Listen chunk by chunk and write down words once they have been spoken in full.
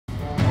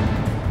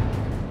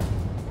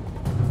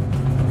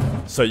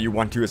So you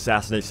want to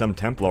assassinate some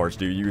Templars,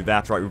 do you?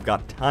 That's right, we've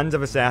got tons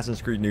of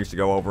Assassin's Creed news to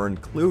go over,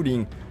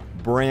 including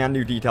brand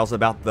new details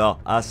about the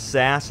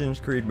Assassin's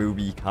Creed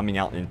movie coming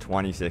out in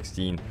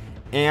 2016.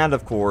 And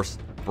of course,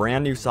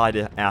 brand new side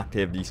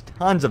activities,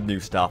 tons of new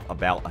stuff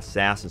about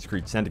Assassin's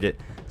Creed Syndicate.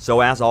 So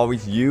as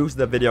always, use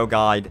the video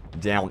guide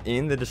down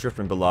in the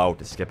description below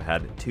to skip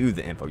ahead to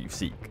the info you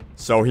seek.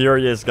 So here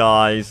he is,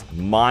 guys,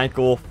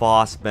 Michael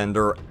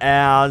Fassbender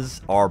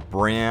as our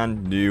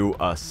brand new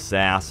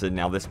assassin.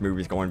 Now this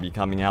movie is going to be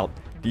coming out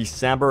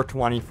December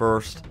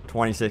 21st,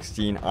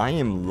 2016. I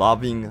am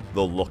loving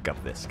the look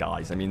of this,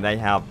 guys. I mean, they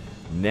have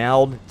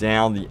nailed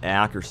down the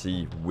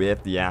accuracy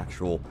with the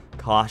actual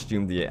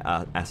costume, the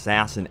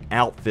assassin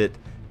outfit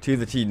to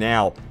the T.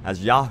 Now,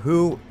 as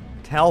Yahoo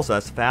tells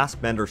us,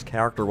 Fassbender's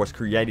character was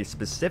created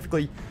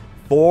specifically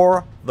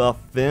for the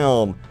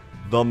film.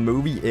 The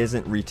movie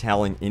isn't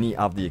retelling any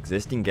of the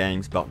existing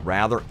games, but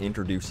rather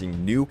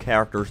introducing new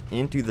characters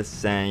into the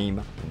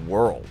same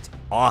world.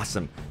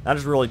 Awesome. That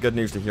is really good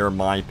news to hear, in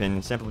my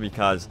opinion, simply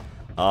because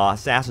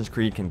Assassin's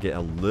Creed can get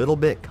a little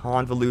bit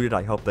convoluted.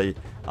 I hope they,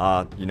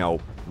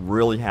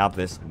 really have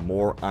this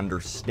more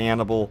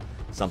understandable,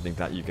 something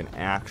that you can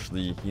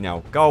actually,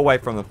 go away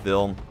from the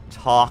film,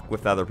 talk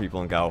with other people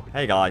and go,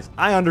 hey guys,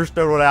 I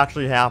understood what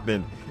actually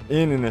happened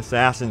in an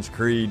Assassin's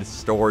Creed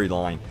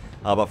storyline.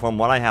 But from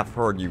what I have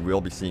heard, you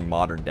will be seeing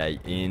modern day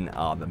in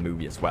the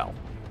movie as well.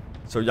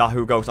 So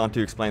Yahoo goes on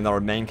to explain that our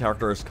main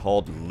character is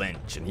called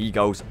Lynch, and he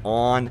goes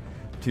on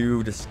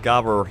to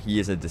discover he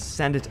is a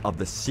descendant of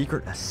the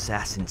secret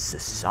assassin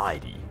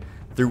society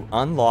through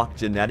unlocked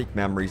genetic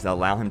memories that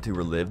allow him to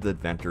relive the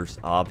adventures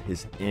of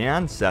his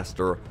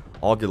ancestor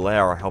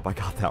Aguilera, I hope I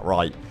got that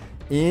right,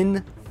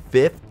 in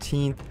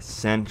 15th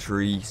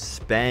century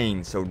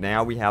Spain. So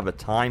now we have a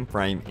time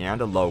frame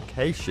and a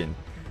location.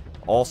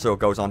 Also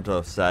goes on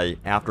to say,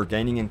 after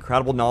gaining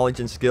incredible knowledge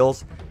and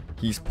skills,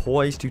 he's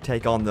poised to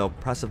take on the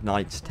oppressive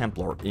Knights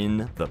Templar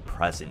in the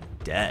present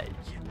day.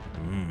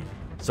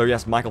 So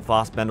yes, Michael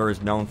Fassbender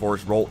is known for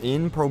his role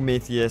in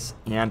Prometheus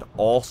and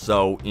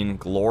also in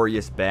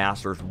Glorious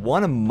Bastards,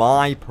 one of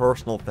my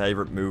personal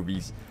favorite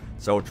movies.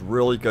 So it's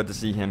really good to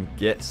see him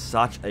get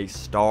such a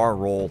star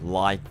role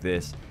like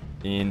this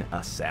in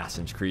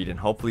Assassin's Creed. And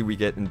hopefully we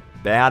get a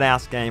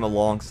badass game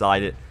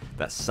alongside it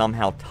that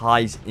somehow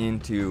ties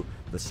into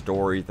the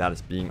story that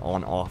is being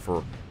on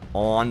offer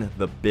on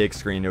the big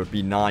screen. It would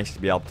be nice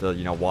to be able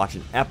to, watch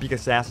an epic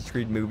Assassin's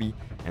Creed movie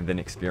and then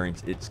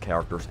experience its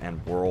characters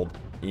and world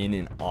in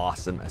an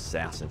awesome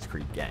Assassin's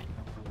Creed game.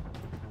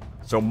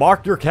 So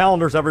mark your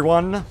calendars,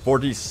 everyone. For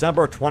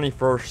December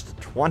 21st,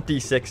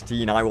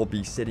 2016, I will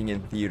be sitting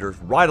in theaters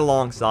right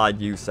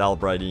alongside you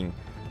celebrating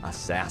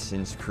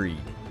Assassin's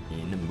Creed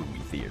in movie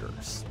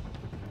theaters.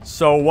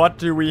 So what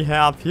do we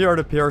have here? It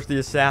appears the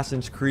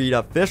Assassin's Creed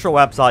official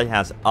website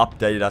has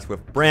updated us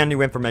with brand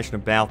new information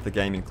about the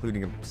game,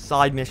 including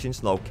side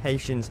missions,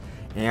 locations,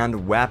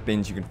 and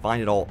weapons. You can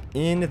find it all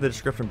in the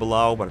description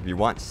below, but if you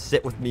want,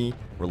 sit with me,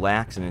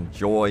 relax, and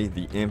enjoy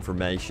the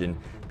information,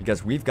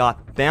 because we've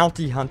got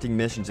bounty hunting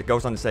missions. It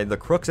goes on to say the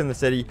crooks in the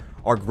city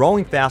are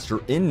growing faster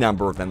in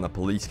number than the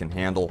police can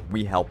handle.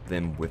 We help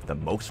them with the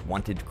most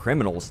wanted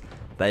criminals.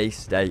 They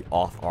stay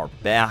off our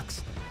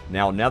backs.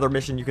 Now, another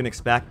mission you can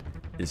expect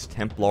is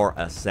Templar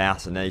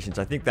assassinations.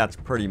 I think that's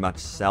pretty much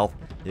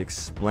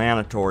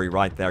self-explanatory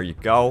right there. You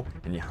go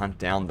and you hunt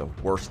down the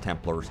worst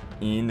Templars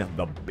in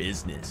the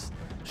business.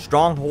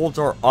 Strongholds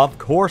are, of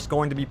course,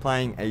 going to be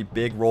playing a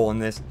big role in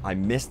this. I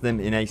missed them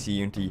in AC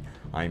Unity.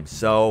 I'm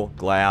so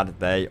glad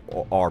they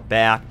are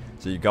back.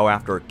 So you go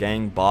after a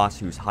gang boss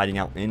who's hiding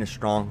out in a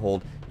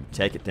stronghold, you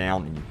take it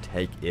down, and you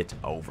take it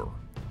over.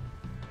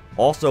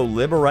 Also,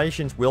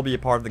 Liberations will be a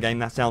part of the game.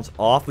 That sounds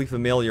awfully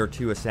familiar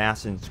to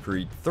Assassin's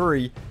Creed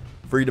 3.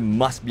 Freedom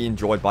must be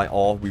enjoyed by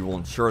all. We will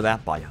ensure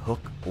that by hook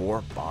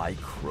or by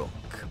crook.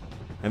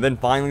 And then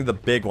finally, the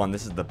big one.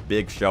 This is the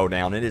big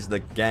showdown. It is the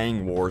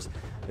Gang Wars.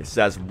 It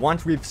says,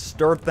 once we've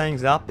stirred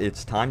things up,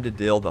 it's time to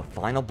deal the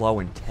final blow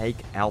and take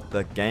out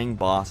the gang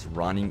boss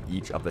running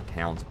each of the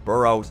town's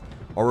boroughs.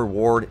 Our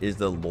reward is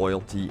the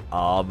loyalty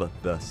of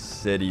the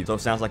city. So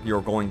it sounds like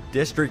you're going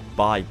district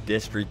by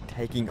district,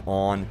 taking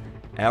on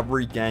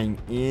every gang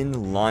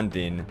in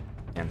London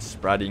and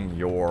spreading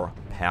your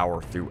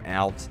power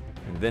throughout,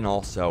 and then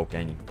also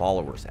gaining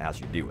followers as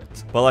you do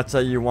it. But let's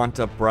say you want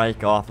to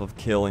break off of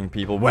killing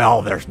people.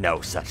 Well, there's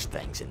no such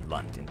things in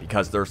London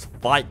because there's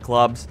fight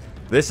clubs.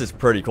 This is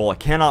pretty cool. I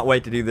cannot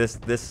wait to do this.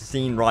 This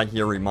scene right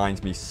here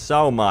reminds me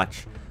so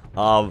much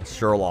of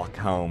Sherlock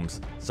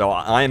Holmes. So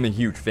I am a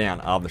huge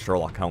fan of the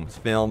Sherlock Holmes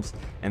films.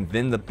 And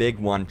then the big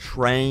one,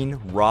 train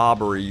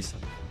robberies.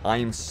 I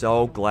am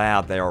so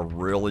glad they are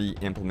really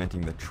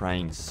implementing the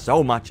train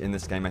so much in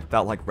this game. I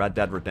felt like Red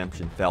Dead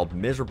Redemption failed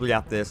miserably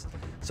at this.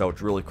 So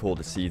it's really cool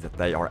to see that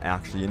they are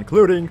actually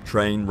including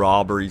train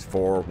robberies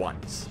for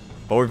once.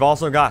 But we've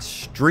also got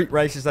street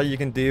races that you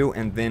can do,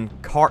 and then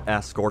cart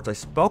escorts. I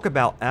spoke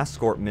about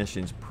escort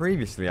missions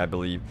previously, I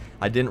believe.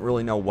 I didn't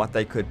really know what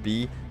they could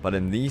be, but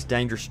in these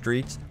dangerous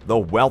streets, the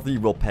wealthy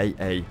will pay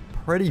a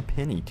pretty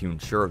penny to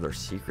ensure their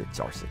secrets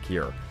are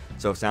secure.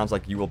 So it sounds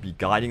like you will be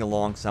guiding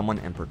along someone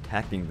and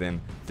protecting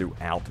them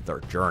throughout their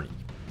journey.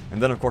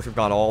 And then, of course, we've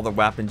got all the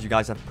weapons. You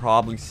guys have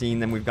probably seen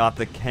them. We've got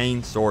the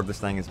cane sword. This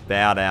thing is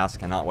badass.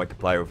 Cannot wait to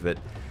play with it.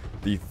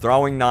 The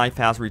throwing knife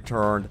has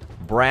returned.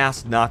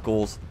 Brass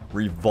knuckles,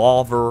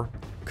 revolver,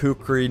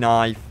 kukri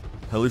knife,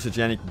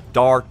 hallucinogenic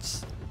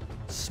darts,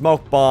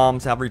 smoke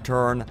bombs have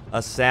returned,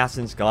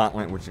 assassin's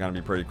gauntlet, which is going to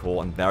be pretty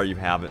cool, and there you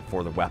have it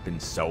for the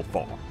weapons so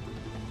far.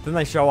 Then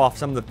they show off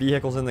some of the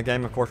vehicles in the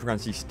game. Of course, we're going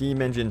to see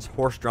steam engines,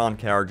 horse-drawn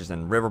carriages,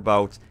 and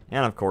riverboats,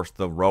 and of course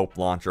the rope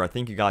launcher. I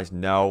think you guys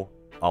know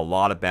a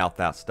lot about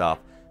that stuff.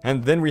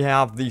 And then we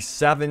have the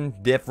 7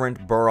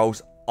 different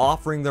boroughs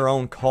offering their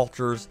own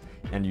cultures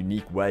and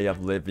unique way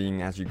of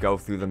living. As you go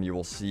through them, you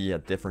will see a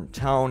different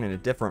tone and a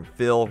different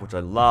feel, which I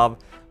love.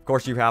 Of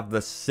course, you have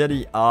the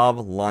city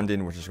of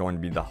London, which is going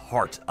to be the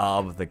heart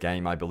of the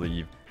game, I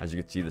believe. As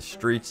you can see, the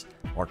streets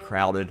are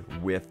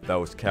crowded with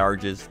those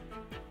carriages.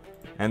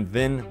 And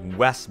then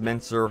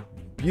Westminster,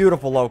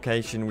 beautiful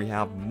location. We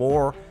have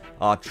more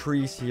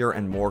trees here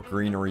and more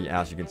greenery,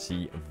 as you can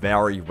see.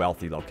 Very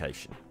wealthy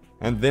location.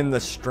 And then the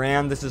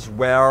Strand, this is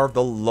where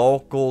the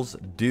locals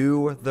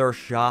do their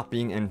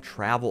shopping and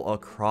travel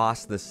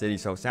across the city.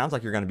 So it sounds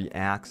like you're going to be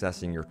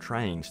accessing your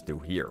trains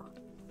through here.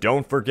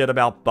 Don't forget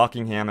about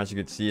Buckingham. As you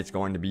can see, it's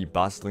going to be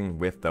bustling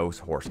with those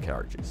horse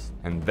carriages.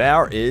 And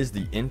there is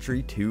the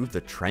entry to the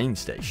train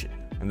station.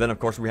 And then, of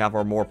course, we have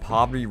our more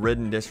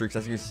poverty-ridden districts.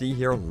 As you can see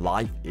here,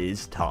 life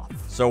is tough.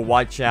 So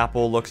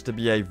Whitechapel looks to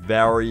be a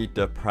very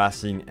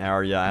depressing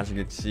area. As you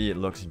can see, it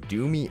looks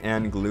doomy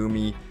and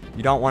gloomy.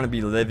 You don't want to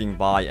be living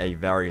by a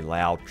very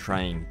loud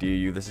train, do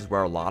you? This is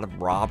where a lot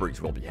of robberies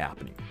will be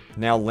happening.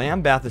 Now,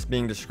 Lambeth is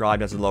being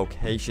described as a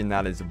location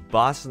that is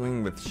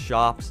bustling with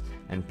shops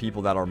and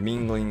people that are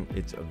mingling.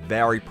 It's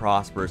very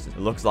prosperous. It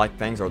looks like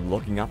things are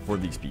looking up for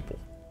these people.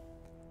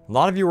 A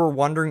lot of you are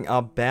wondering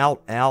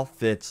about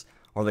outfits.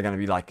 Are they going to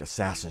be like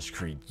Assassin's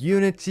Creed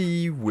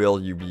Unity?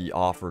 Will you be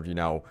offered, you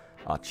know,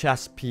 a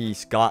chest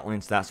piece,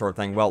 gauntlets, that sort of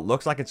thing? Well, it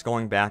looks like it's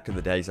going back to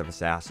the days of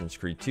Assassin's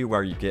Creed 2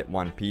 where you get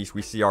one piece.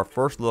 We see our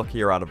first look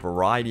here at a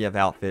variety of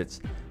outfits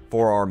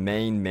for our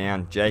main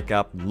man,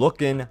 Jacob.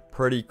 Looking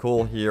pretty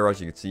cool here, as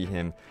you can see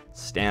him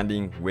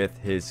standing with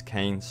his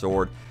cane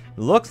sword.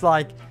 Looks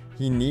like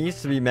he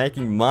needs to be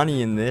making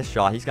money in this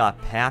shot. He's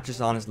got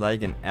patches on his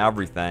leg and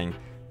everything,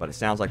 but it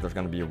sounds like there's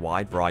going to be a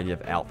wide variety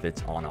of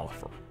outfits on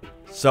offer.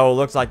 So it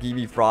looks like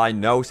Evie Fry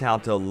knows how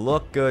to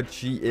look good.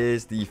 She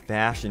is the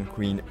fashion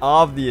queen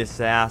of the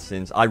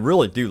assassins. I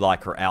really do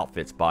like her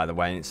outfits, by the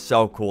way, and it's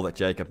so cool that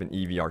Jacob and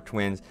Evie are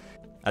twins.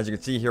 As you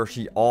can see here,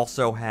 she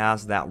also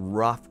has that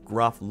rough,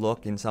 gruff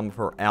look in some of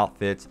her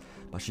outfits,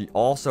 but she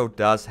also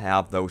does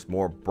have those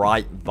more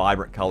bright,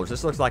 vibrant colors.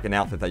 This looks like an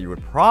outfit that you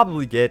would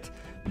probably get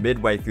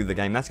midway through the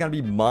game. That's going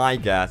to be my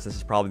guess. This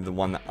is probably the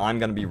one that I'm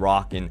going to be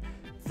rocking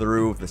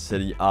through the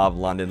city of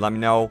London. Let me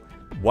know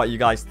what you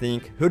guys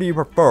think. Who do you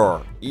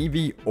prefer,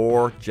 Evie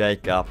or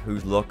Jacob?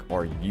 Whose look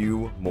are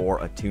you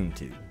more attuned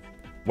to?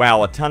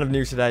 Wow, a ton of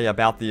news today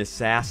about the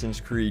Assassin's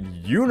Creed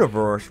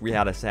universe. We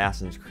had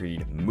Assassin's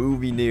Creed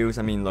movie news.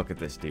 I mean, look at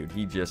this dude.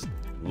 He just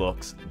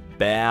looks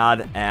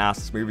badass.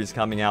 This movie is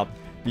coming out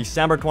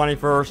December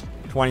 21st,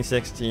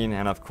 2016,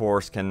 and of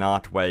course,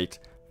 cannot wait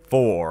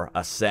for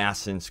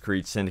Assassin's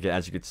Creed Syndicate.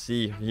 As you can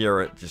see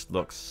here, it just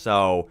looks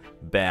so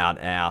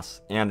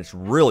badass, and it's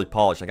really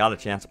polished. I got a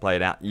chance to play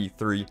it at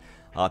E3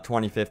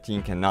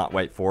 2015. Cannot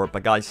wait for it.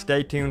 But guys,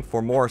 stay tuned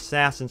for more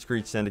Assassin's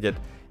Creed Syndicate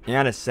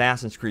and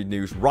Assassin's Creed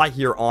news right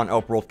here on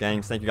Open World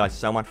Games. Thank you guys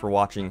so much for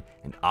watching,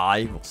 and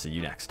I will see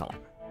you next time.